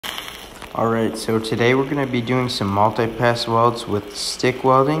Alright, so today we're going to be doing some multi-pass welds with stick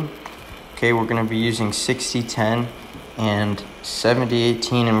welding. Okay, we're going to be using 60-10 and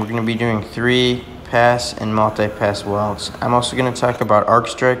 70-18, and we're going to be doing 3-pass and multi-pass welds. I'm also going to talk about arc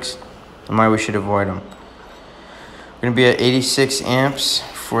strikes and why we should avoid them. We're going to be at 86 amps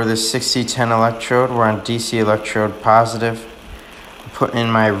for the 60-10 electrode. We're on DC electrode positive. I'm putting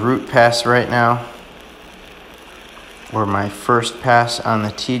in my root pass right now, or my first pass on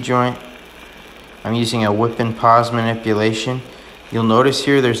the T-joint. I'm using a whip and pause manipulation. You'll notice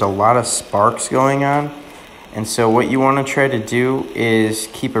here there's a lot of sparks going on. And so what you want to try to do is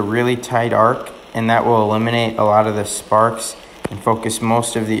keep a really tight arc, and that will eliminate a lot of the sparks and focus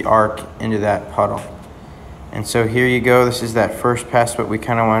most of the arc into that puddle. And so here you go. This is that first pass, what we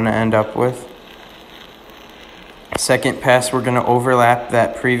kind of want to end up with. Second pass, we're going to overlap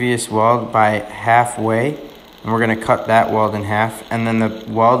that previous weld by halfway. And we're going to cut that weld in half. And then the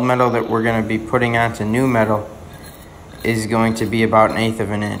weld metal that we're going to be putting onto new metal is going to be about 1/8 of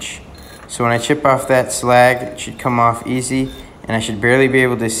an inch. So when I chip off that slag, it should come off easy, and I should barely be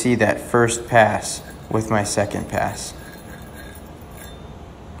able to see that first pass with my second pass.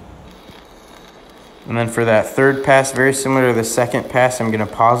 And then for that third pass, very similar to the second pass, I'm going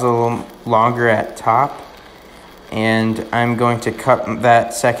to pause a little longer at top, and I'm going to cut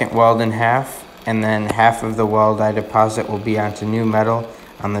that second weld in half. And then half of the weld I deposit will be onto new metal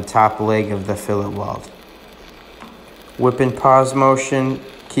on the top leg of the fillet weld. Whip and pause motion,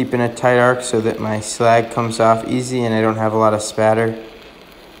 keeping a tight arc so that my slag comes off easy and I don't have a lot of spatter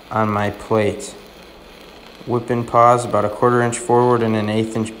on my plate. Whip and pause about 1/4 inch forward and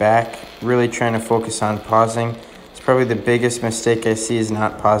 1/8 inch back. Really trying to focus on pausing. It's probably the biggest mistake I see is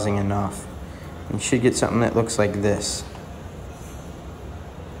not pausing enough. You should get something that looks like this.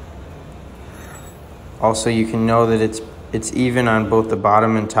 Also, you can know that it's even on both the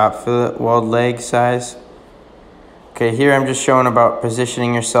bottom and top fillet weld leg size. Okay, here I'm just showing about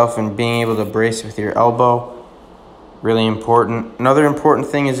positioning yourself and being able to brace with your elbow. Really important. Another important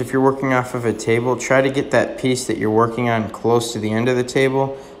thing is if you're working off of a table, try to get that piece that you're working on close to the end of the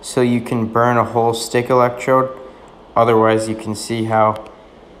table so you can burn a whole stick electrode. Otherwise, you can see how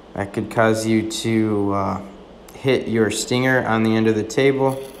that could cause you to hit your stinger on the end of the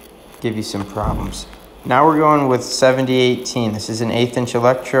table, give you some problems. Now we're going with 70-18. This is an 1/8 inch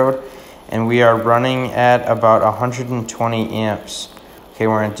electrode, and we are running at about 120 amps. Okay,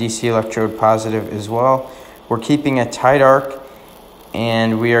 we're on DC electrode positive as well. We're keeping a tight arc,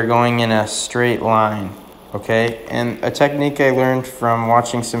 and we are going in a straight line. Okay, and a technique I learned from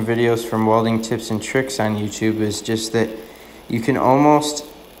watching some videos from Welding Tips and Tricks on YouTube is just that you can almost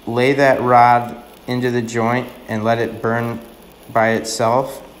lay that rod into the joint and let it burn by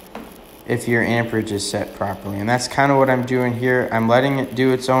itself if your amperage is set properly. And that's kind of what I'm doing here. I'm letting it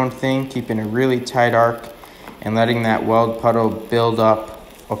do its own thing, keeping a really tight arc and letting that weld puddle build up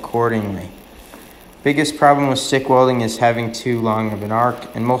accordingly. Biggest problem with stick welding is having too long of an arc,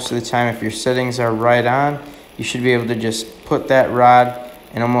 and most of the time if your settings are right on, you should be able to just put that rod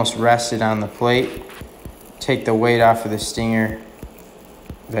and almost rest it on the plate, take the weight off of the stinger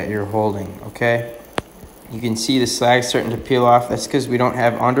that you're holding, okay? You can see the slag starting to peel off. That's because we don't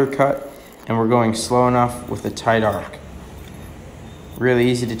have undercut and we're going slow enough with a tight arc. Really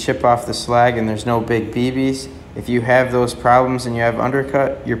easy to chip off the slag and there's no big BBs. If you have those problems and you have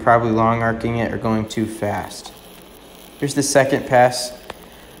undercut, you're probably long arcing it or going too fast. Here's the second pass.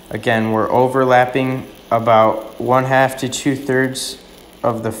 Again, we're overlapping about 1/2 to 2/3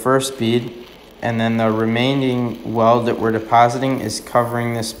 of the first bead, and then the remaining weld that we're depositing is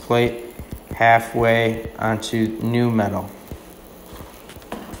covering this plate halfway onto new metal.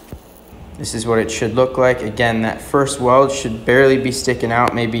 This is what it should look like. Again, that first weld should barely be sticking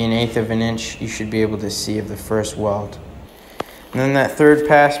out, maybe 1/8 of an inch. You should be able to see of the first weld. And then that third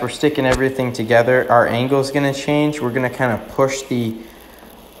pass, we're sticking everything together. Our angle is going to change. We're going to kind of push the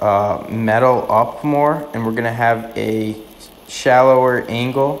metal up more, and we're going to have a shallower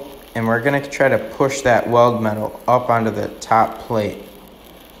angle, and we're going to try to push that weld metal up onto the top plate.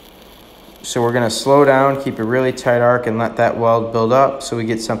 So we're going to slow down, keep a really tight arc, and let that weld build up so we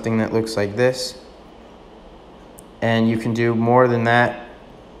get something that looks like this. And you can do more than that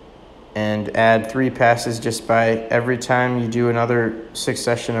and add 3 passes just by every time you do another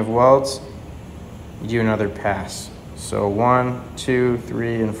succession of welds, you do another pass. So 1, 2,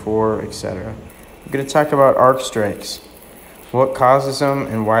 3, and 4, etc. I'm going to talk about arc strikes, what causes them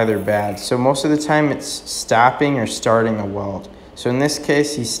and why they're bad. So most of the time it's stopping or starting a weld. So in this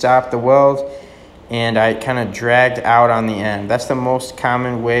case, he stopped the weld and I kind of dragged out on the end. That's the most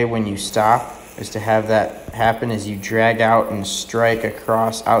common way when you stop, is to have that happen is you drag out and strike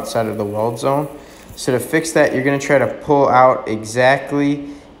across outside of the weld zone. So to fix that, you're going to try to pull out exactly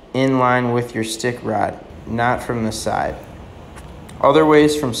in line with your stick rod, not from the side. Other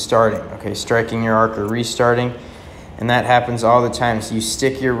ways from starting, okay, striking your arc or restarting, and that happens all the time. So you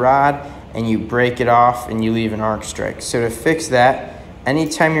stick your rod and you break it off and you leave an arc strike. So to fix that,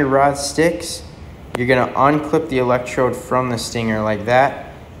 anytime your rod sticks, you're going to unclip the electrode from the stinger like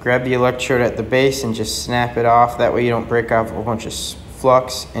that, grab the electrode at the base and just snap it off. That way you don't break off a bunch of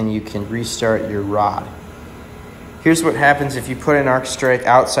flux and you can restart your rod. Here's what happens if you put an arc strike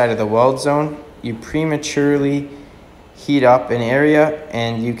outside of the weld zone. You prematurely heat up an area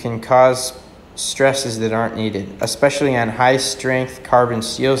and you can cause stresses that aren't needed, especially on high strength carbon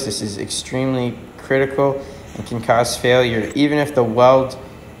steels. This is extremely critical and can cause failure. Even if the weld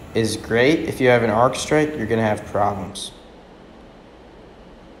is great, if you have an arc strike, you're going to have problems.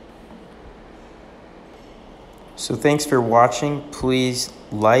 So thanks for watching. Please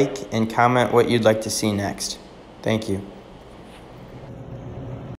like and comment what you'd like to see next. Thank you.